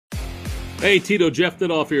Hey, Tito, Jeff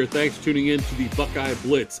Nidoff here. Thanks for tuning in to the Buckeye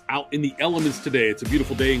Blitz out in the elements today. It's a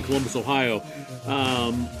beautiful day in Columbus, Ohio.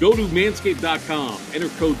 Go to manscaped.com, enter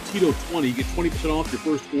code TITO20. You get 20% off your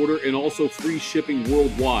first order and also free shipping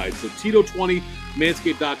worldwide. So TITO20,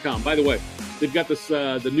 manscaped.com. By the way, they've got this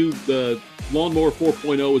the Lawnmower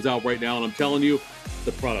 4.0 is out right now, and I'm telling you,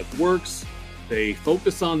 the product works. They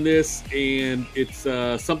focus on this, and it's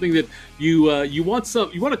something that you want.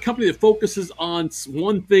 You want a company that focuses on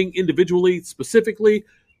one thing individually, specifically.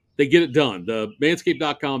 They get it done. The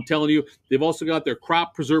Manscaped.com telling you they've also got their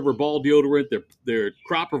Crop Preserver ball deodorant, their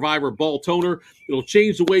Crop Reviver ball toner. It'll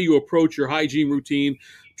change the way you approach your hygiene routine.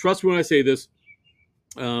 Trust me when I say this.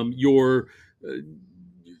 Your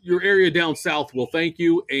area down south will thank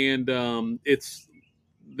you, and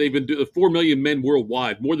they've been 4 million men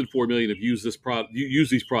worldwide. More than 4 million have used use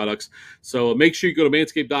these products. So make sure you go to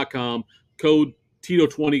manscaped.com, code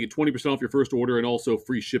TITO20, get 20% off your first order, and also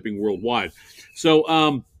free shipping worldwide.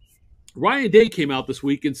 So Ryan Day came out this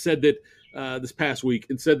week and said that this past week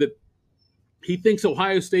and said that he thinks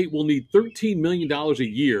Ohio State will need $13 million a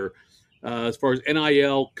year as far as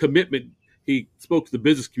NIL commitment. He spoke to the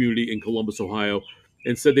business community in Columbus, Ohio,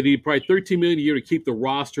 and said that he need probably $13 million a year to keep the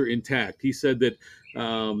roster intact. He said that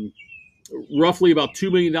roughly about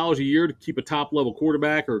 $2 million a year to keep a top-level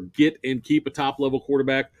quarterback or get and keep a top-level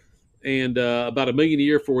quarterback, and about $1 million a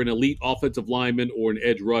year for an elite offensive lineman or an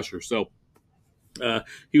edge rusher. So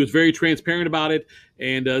he was very transparent about it,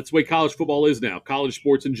 and that's the way college football is now, college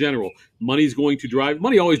sports in general. Money's going to drive.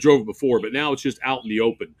 Money always drove it before, but now it's just out in the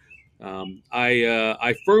open.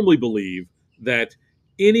 I firmly believe that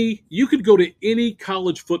you could go to any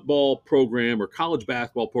college football program or college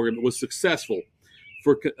basketball program that was successful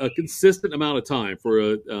for a consistent amount of time, for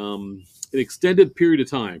an extended period of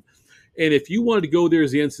time. And if you wanted to go there as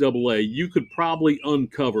the NCAA, you could probably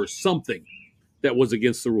uncover something that was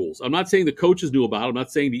against the rules. I'm not saying the coaches knew about it. I'm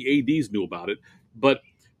not saying the ADs knew about it. But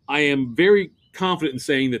I am very confident in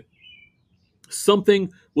saying that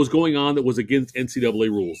something was going on that was against NCAA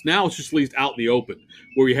rules. Now it's just at least out in the open,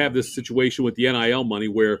 where you have this situation with the NIL money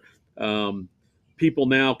where people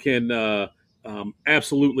now can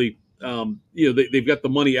absolutely, they've got the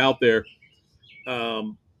money out there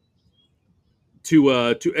to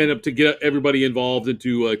end up to get everybody involved and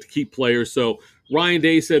to keep players. So Ryan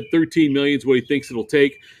Day said $13 million is what he thinks it'll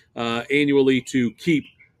take annually to keep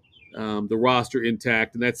the roster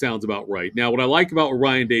intact, and that sounds about right. Now, what I like about what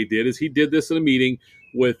Ryan Day did is he did this in a meeting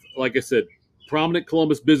with, like I said, prominent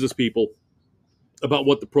Columbus business people about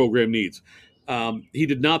what the program needs. He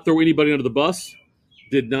did not throw anybody under the bus,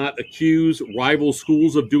 did not accuse rival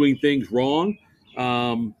schools of doing things wrong,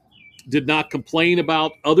 did not complain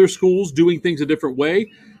about other schools doing things a different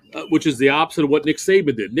way, which is the opposite of what Nick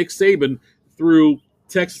Saban did. Nick Saban threw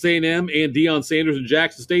Texas A&M and Deion Sanders and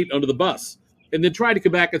Jackson State under the bus, and then tried to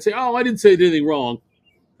come back and say, oh, I didn't say anything wrong.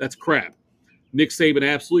 That's crap. Nick Saban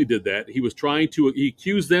absolutely did that. He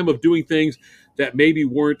accused them of doing things that maybe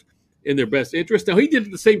weren't in their best interest. Now, he did it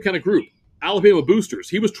to the same kind of group, Alabama boosters.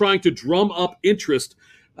 He was trying to drum up interest,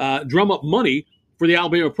 drum up money for the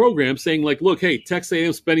Alabama program, saying like, look, hey, Texas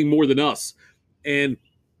A&M is spending more than us. And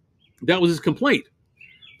that was his complaint.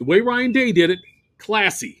 The way Ryan Day did it,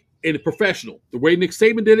 classy and professional. The way Nick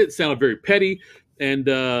Saban did it sounded very petty. And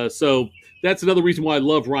so that's another reason why I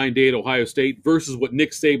love Ryan Day at Ohio State versus what Nick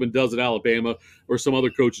Saban does at Alabama or some other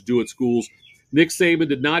coaches do at schools. Nick Saban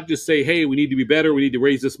did not just say, hey, we need to be better, we need to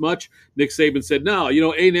raise this much. Nick Saban said, no,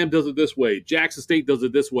 A&M does it this way. Jackson State does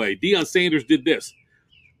it this way. Deion Sanders did this.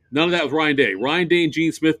 None of that was Ryan Day. Ryan Day and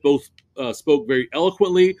Gene Smith both spoke very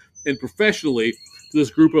eloquently and professionally to this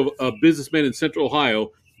group of businessmen in Central Ohio,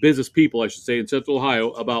 business people, I should say, in Central Ohio,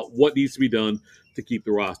 about what needs to be done to keep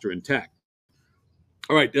the roster intact.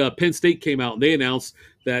 All right, Penn State came out and they announced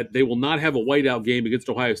that they will not have a whiteout game against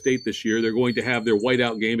Ohio State this year. They're going to have their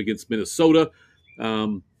whiteout game against Minnesota.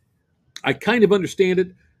 I kind of understand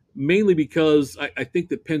it, mainly because I think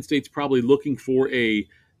that Penn State's probably looking for a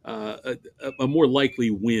more likely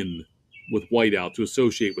win with whiteout to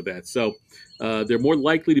associate with that. So they're more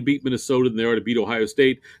likely to beat Minnesota than they are to beat Ohio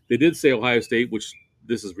State. They did say Ohio State, which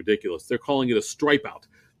this is ridiculous. They're calling it a stripe out,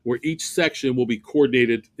 where each section will be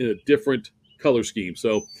coordinated in a different color scheme.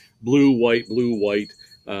 So blue, white, blue, white.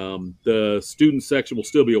 The student section will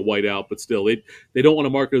still be a whiteout, but still, they don't want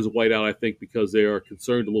to mark it as a whiteout, I think, because they are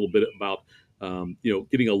concerned a little bit about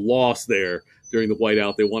getting a loss there during the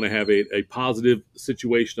whiteout. They want to have a positive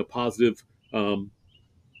situation, a positive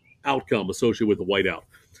outcome associated with the whiteout.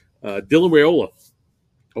 Dylan Raiola,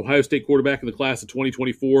 Ohio State quarterback in the class of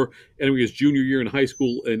 2024, entering his junior year in high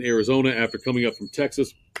school in Arizona after coming up from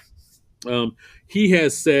Texas. He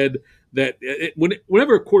has said that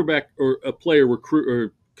whenever a quarterback or a player recruit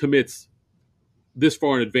or commits this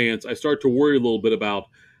far in advance, I start to worry a little bit about,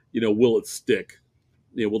 will it stick?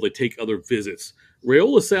 Will they take other visits?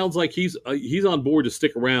 Raiola sounds like he's on board to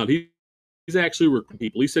stick around. He's actually recruiting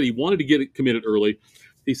people. He said he wanted to get it committed early.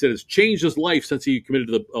 He said it's changed his life since he committed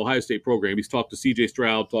to the Ohio State program. He's talked to C.J.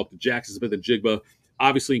 Stroud, talked to Jackson Smith and Jigba,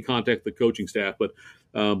 obviously in contact with the coaching staff. But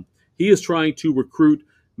he is trying to recruit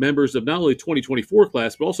members of not only 2024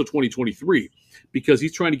 class, but also 2023, because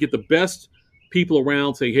he's trying to get the best people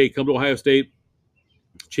around saying, hey, come to Ohio State,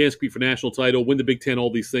 chance to compete for national title, win the Big Ten,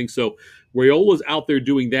 all these things. So Raiola's out there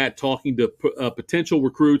doing that, talking to potential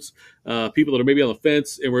recruits, people that are maybe on the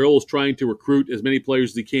fence, and Raiola's trying to recruit as many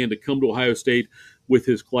players as he can to come to Ohio State with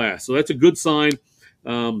his class. So that's a good sign.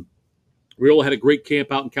 Raiola had a great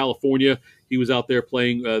camp out in California. He was out there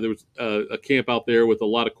playing. There was a camp out there with a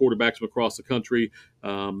lot of quarterbacks from across the country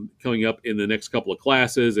coming up in the next couple of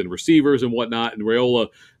classes and receivers and whatnot. And Raiola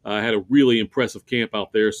had a really impressive camp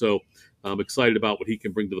out there. So I'm excited about what he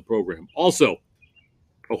can bring to the program. Also,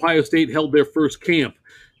 Ohio State held their first camp,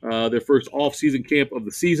 their first off-season camp of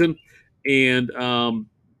the season. And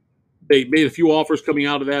they made a few offers coming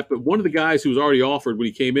out of that. But one of the guys who was already offered when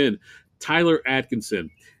he came in, Tyler Atkinson.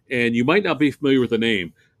 And you might not be familiar with the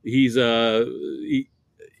name. He's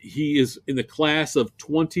he is in the class of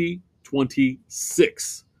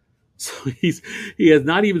 2026. So he has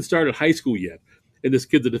not even started high school yet. And this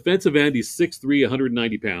kid's a defensive end. He's 6'3",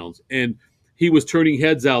 190 pounds. And he was turning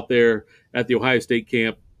heads out there at the Ohio State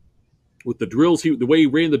camp with the drills, the way he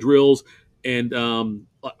ran the drills. And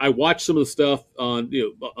I watched some of the stuff on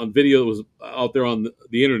video that was out there on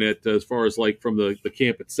the internet as far as like from the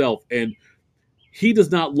camp itself. And he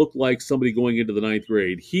does not look like somebody going into the ninth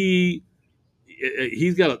grade. He's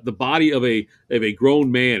got the body of a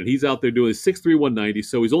grown man, and he's out there doing 6'3", 190,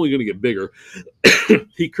 so he's only going to get bigger.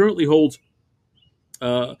 He currently holds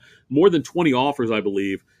more than 20 offers, I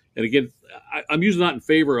believe. And again, I'm usually not in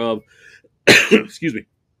favor of, excuse me,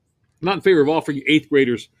 not in favor of offering eighth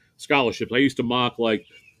graders scholarships. I used to mock like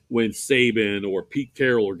when Saban or Pete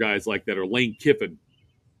Carroll or guys like that, or Lane Kiffin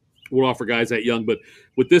would offer guys that young. But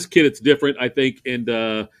with this kid, it's different, I think. And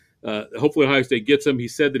hopefully Ohio State gets him. He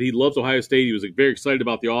said that he loves Ohio State. He was very excited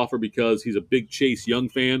about the offer because he's a big Chase Young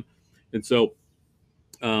fan. And so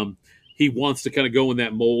he wants to kind of go in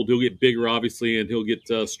that mold. He'll get bigger, obviously, and he'll get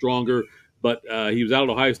stronger. But he was out at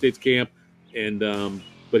Ohio State's camp, and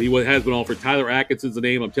but he has been offered. Tyler Atkinson's the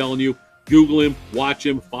name, I'm telling you. Google him, watch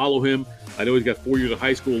him, follow him. I know he's got 4 years of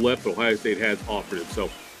high school left, but Ohio State has offered him. So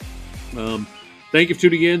thank you for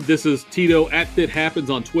tuning in. This is Tito at Fit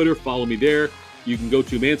Happens on Twitter. Follow me there. You can go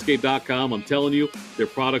to manscaped.com. I'm telling you, their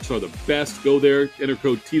products are the best. Go there, enter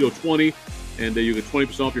code TITO20, and you get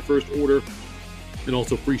 20% off your first order and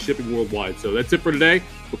also free shipping worldwide. So that's it for today.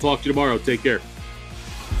 We'll talk to you tomorrow. Take care.